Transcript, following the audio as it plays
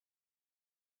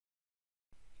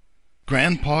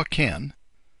Grandpa Ken,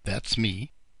 that's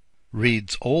me,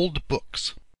 reads old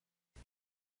books.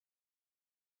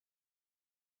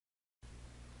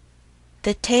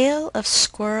 The Tale of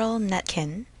Squirrel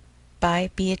Nutkin by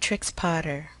Beatrix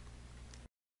Potter.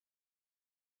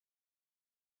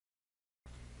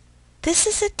 This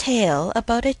is a tale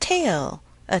about a tale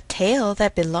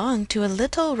that belonged to a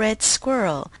little red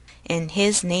squirrel, and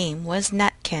his name was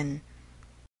Nutkin.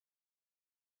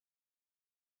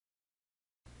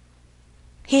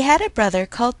 He had a brother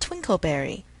called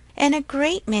Twinkleberry, and a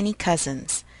great many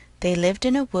cousins. They lived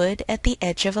in a wood at the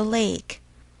edge of a lake.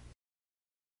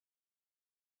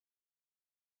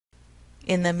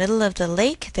 In the middle of the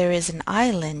lake there is an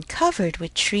island covered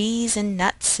with trees and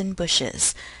nuts and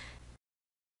bushes.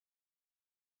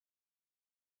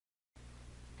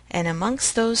 And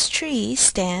amongst those trees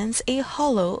stands a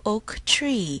hollow oak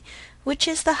tree, which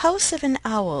is the house of an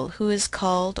owl who is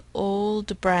called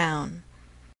Old Brown.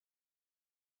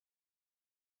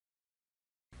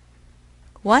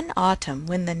 One autumn,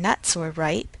 when the nuts were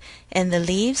ripe, and the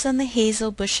leaves on the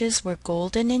hazel bushes were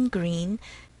golden and green,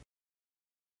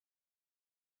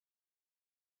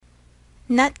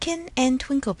 Nutkin and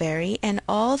Twinkleberry and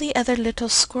all the other little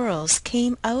squirrels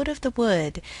came out of the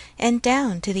wood and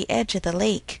down to the edge of the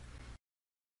lake.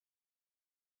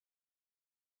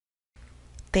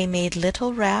 They made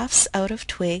little rafts out of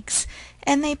twigs,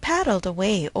 and they paddled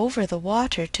away over the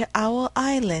water to Owl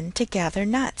Island to gather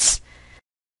nuts.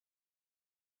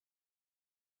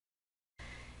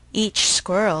 Each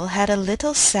squirrel had a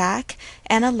little sack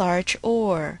and a large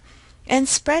oar, and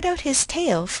spread out his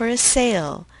tail for a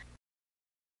sail.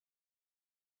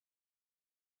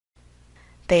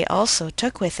 They also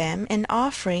took with them an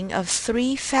offering of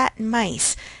 3 fat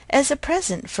mice as a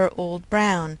present for Old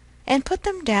Brown, and put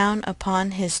them down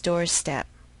upon his doorstep.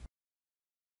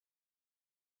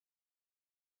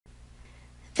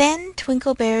 Then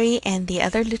Twinkleberry and the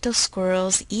other little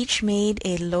squirrels each made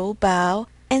a low bow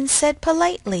and said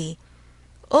politely,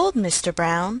 "Old Mr.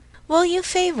 Brown, will you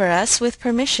favor us with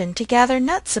permission to gather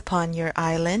nuts upon your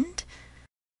island?"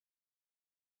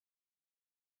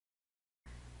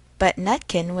 But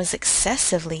Nutkin was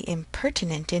excessively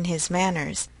impertinent in his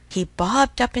manners. He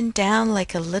bobbed up and down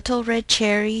like a little red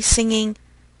cherry, singing,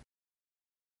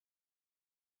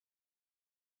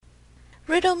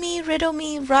 riddle me,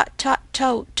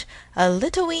 rot-tot-tot, a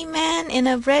little wee man in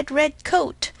a red, red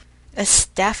coat, a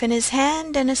staff in his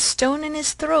hand and a stone in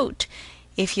his throat.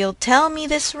 If you'll tell me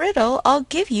this riddle, I'll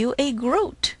give you a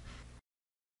groat.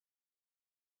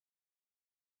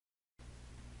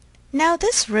 Now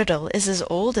this riddle is as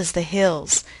old as the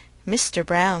hills. Mr.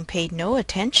 Brown paid no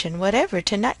attention whatever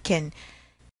to Nutkin.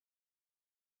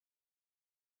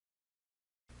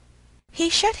 He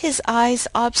shut his eyes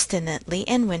obstinately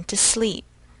and went to sleep.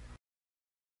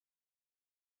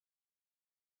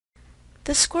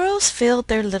 The squirrels filled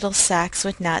their little sacks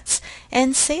with nuts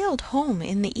and sailed home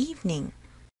in the evening.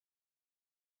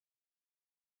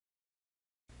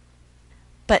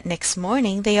 But next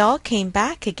morning they all came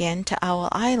back again to Owl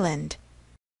Island.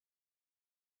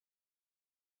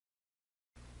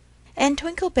 And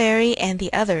Twinkleberry and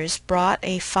the others brought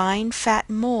a fine fat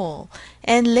mole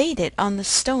and laid it on the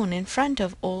stone in front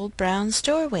of Old Brown's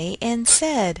doorway and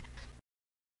said,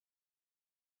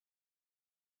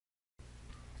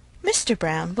 "Mr.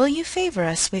 Brown, will you favor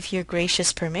us with your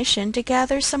gracious permission to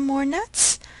gather some more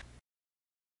nuts?"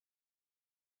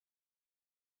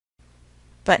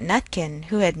 But Nutkin,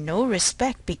 who had no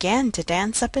respect, began to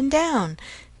dance up and down,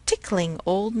 tickling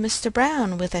old Mr.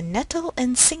 Brown with a nettle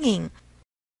and singing,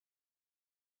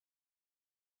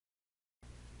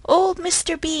 "Old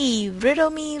Mr. B, riddle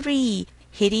me ree,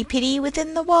 hitty-pitty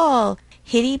within the wall,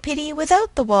 hitty-pitty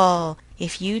without the wall.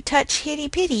 If you touch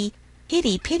hitty-pitty,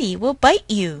 hitty-pitty will bite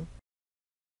you."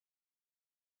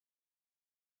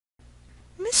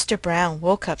 Mr. Brown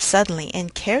woke up suddenly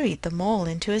and carried the mole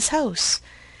into his house.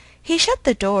 He shut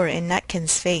the door in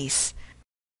Nutkin's face.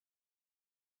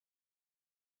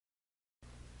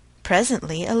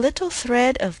 Presently a little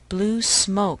thread of blue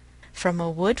smoke from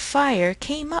a wood fire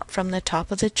came up from the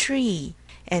top of the tree,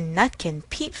 and Nutkin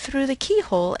peeped through the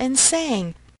keyhole and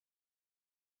sang,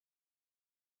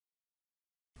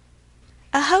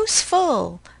 "A house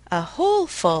full, a hole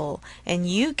full, and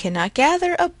you cannot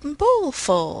gather a bowl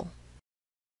full."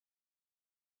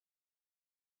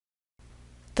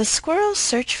 The squirrels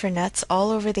searched for nuts all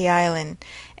over the island,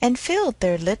 and filled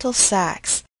their little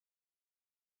sacks.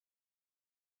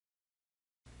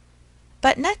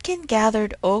 But Nutkin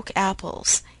gathered oak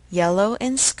apples, yellow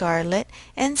and scarlet,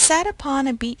 and sat upon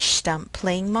a beech stump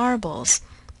playing marbles,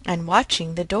 and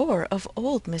watching the door of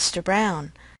old Mr.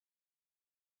 Brown.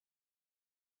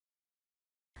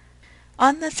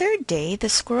 On the third day the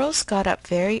squirrels got up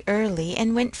very early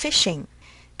and went fishing.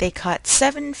 They caught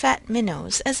 7 fat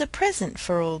minnows as a present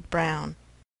for Old Brown.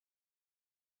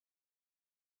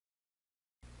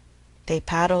 They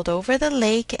paddled over the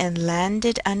lake and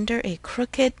landed under a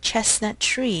crooked chestnut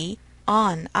tree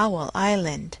on Owl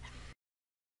Island.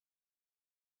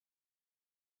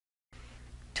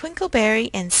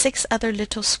 Twinkleberry and 6 other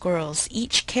little squirrels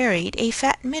each carried a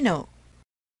fat minnow.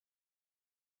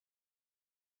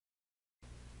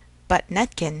 But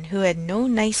Nutkin, who had no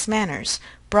nice manners,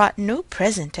 brought no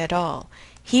present at all.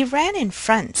 He ran in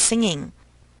front, singing,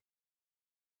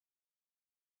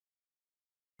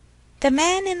 "The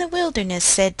man in the wilderness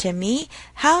said to me,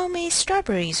 'How may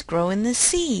strawberries grow in the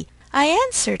sea?' I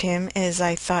answered him, as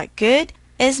I thought good,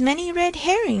 'As many red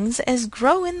herrings as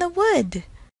grow in the wood.'"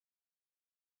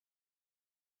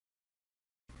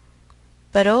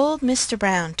 But old Mr.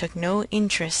 Brown took no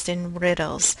interest in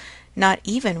riddles, not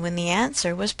even when the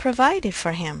answer was provided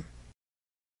for him.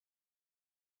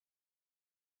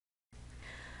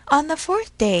 On the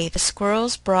 4th day the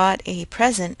squirrels brought a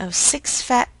present of 6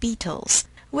 fat beetles,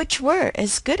 which were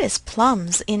as good as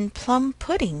plums in plum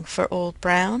pudding for Old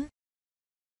Brown.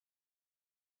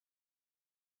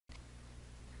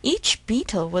 Each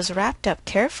beetle was wrapped up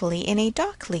carefully in a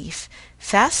dock leaf,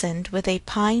 fastened with a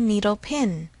pine needle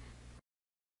pin.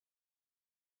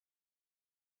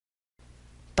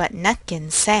 But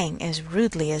Nutkin sang as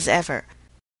rudely as ever.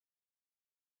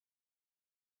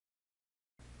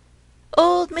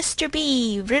 "Old Mr.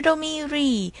 B, riddle me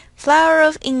ree, flower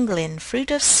of England,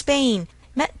 fruit of Spain,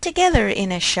 met together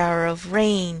in a shower of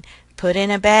rain, put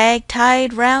in a bag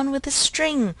tied round with a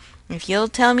string. If you'll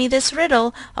tell me this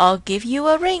riddle, I'll give you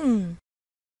a ring."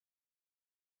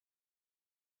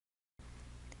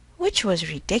 Which was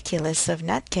ridiculous of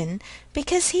Nutkin,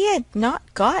 because he had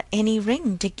not got any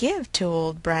ring to give to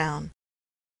Old Brown.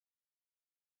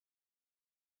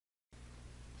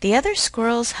 The other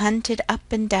squirrels hunted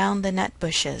up and down the nut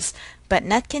bushes, but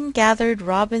Nutkin gathered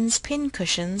robin's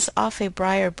pincushions off a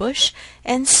briar bush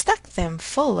and stuck them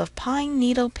full of pine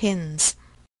needle pins.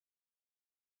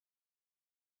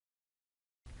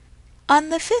 On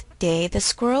the 5th day the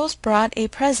squirrels brought a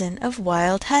present of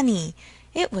wild honey.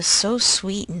 It was so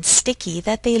sweet and sticky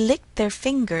that they licked their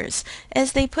fingers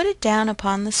as they put it down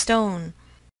upon the stone.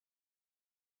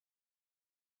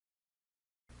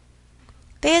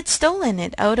 They had stolen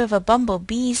it out of a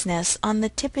bumblebee's nest on the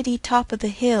tippity-top of the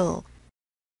hill.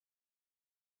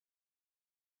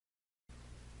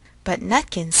 But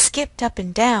Nutkin skipped up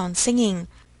and down, singing,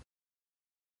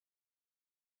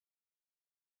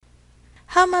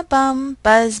 "Hum-a-bum,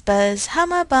 buzz, buzz,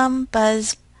 hum-a-bum,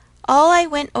 buzz. All I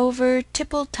went over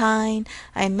Tipple-tine,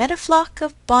 I met a flock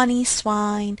of bonny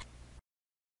swine.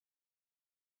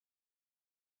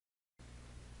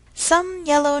 Some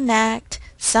yellow-nacked,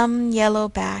 some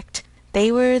yellow-backed,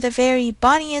 they were the very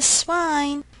bonniest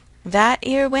swine that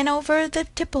e'er went over the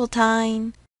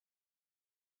Tipple-tine."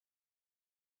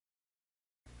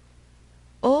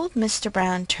 Old Mr.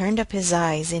 Brown turned up his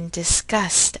eyes in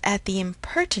disgust at the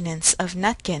impertinence of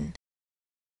Nutkin.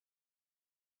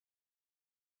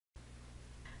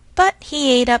 But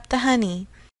he ate up the honey.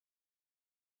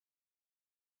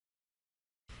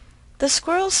 The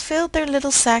squirrels filled their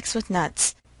little sacks with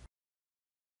nuts,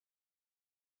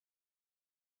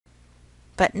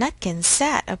 but Nutkin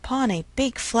sat upon a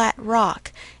big flat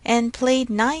rock and played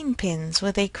ninepins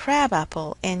with a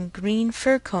crab-apple and green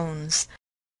fir cones.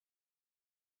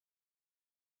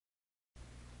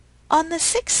 On the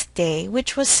 6th day,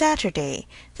 which was Saturday,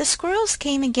 the squirrels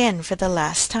came again for the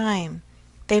last time.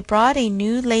 They brought a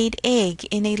new-laid egg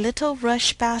in a little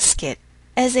rush basket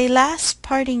as a last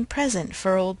parting present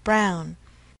for Old Brown.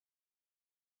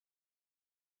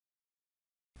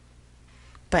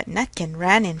 But Nutkin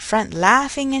ran in front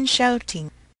laughing and shouting,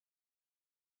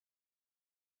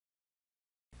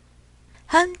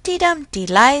 "Humpty Dumpty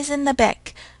lies in the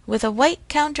beck, with a white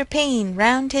counterpane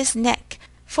round his neck.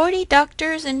 40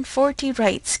 doctors and 40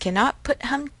 wrights cannot put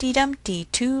Humpty Dumpty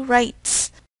to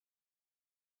rights."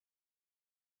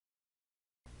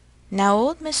 Now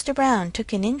old Mr. Brown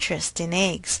took an interest in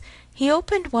eggs. He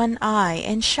opened one eye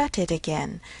and shut it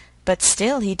again, but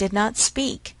still he did not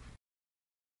speak.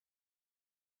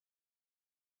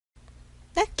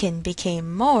 Nutkin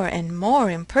became more and more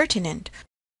impertinent.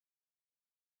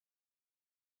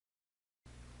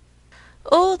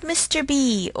 "Old Mr.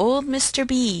 B, old Mr.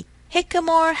 B,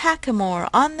 hickamore, hackamore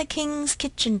on the king's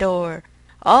kitchen door.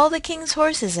 All the king's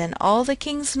horses and all the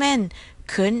king's men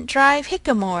couldn't drive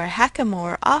hickamore,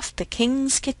 hackamore off the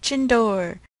king's kitchen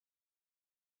door."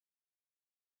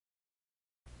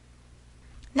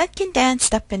 Nutkin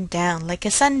danced up and down like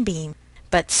a sunbeam,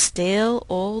 But still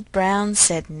Old Brown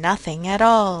said nothing at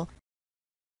all.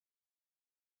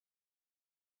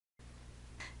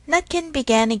 Nutkin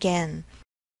began again.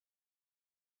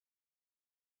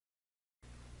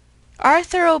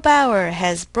 Arthur O'Bower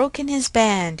has broken his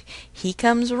band. He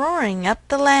comes roaring up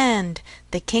the land.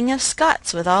 The King of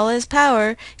Scots with all his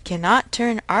power cannot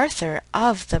turn Arthur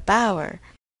of the Bower.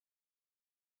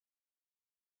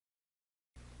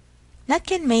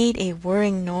 Nutkin made a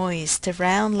whirring noise to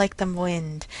round like the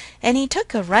wind, and he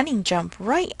took a running jump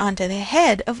right onto the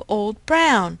head of Old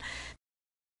Brown.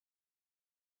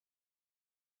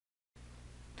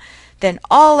 Then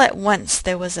all at once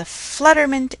there was a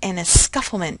flutterment and a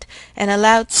scufflement, and a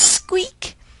loud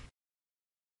squeak.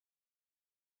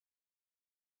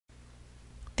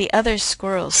 The other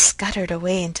squirrels scuttered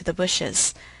away into the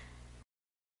bushes.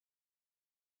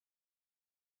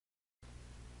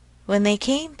 When they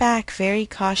came back very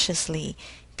cautiously,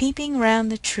 peeping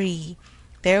round the tree,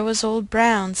 there was Old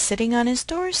Brown sitting on his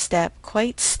doorstep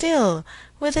quite still,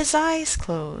 with his eyes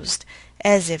closed,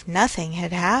 as if nothing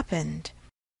had happened.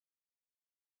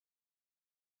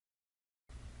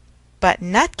 But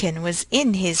Nutkin was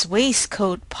in his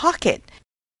waistcoat pocket.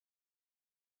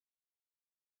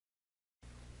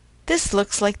 This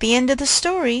looks like the end of the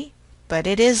story, but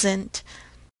it isn't.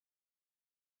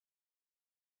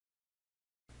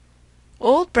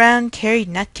 Old Brown carried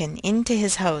Nutkin into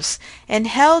his house and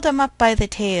held him up by the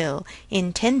tail,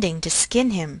 intending to skin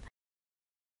him.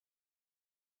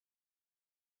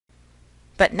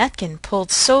 But Nutkin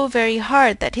pulled so very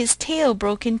hard that his tail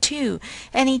broke in two,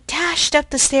 and he dashed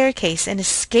up the staircase and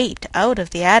escaped out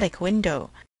of the attic window.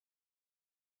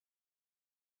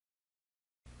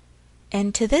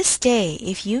 And to this day,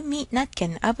 if you meet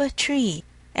Nutkin up a tree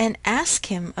and ask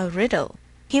him a riddle,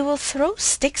 he will throw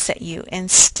sticks at you and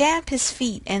stamp his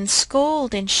feet and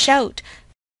scold and shout,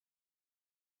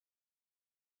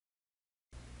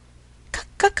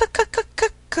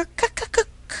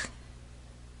 "Cuck-cuck-cuck-cuck-cuck-cuck-cuck-cuck."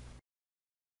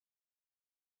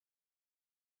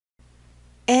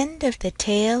 End of the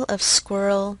tale of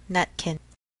Squirrel Nutkin.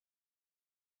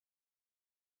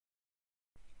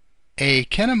 A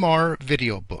Kennemar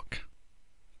video book.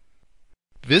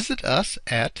 Visit us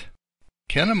at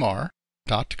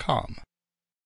kennemar.com.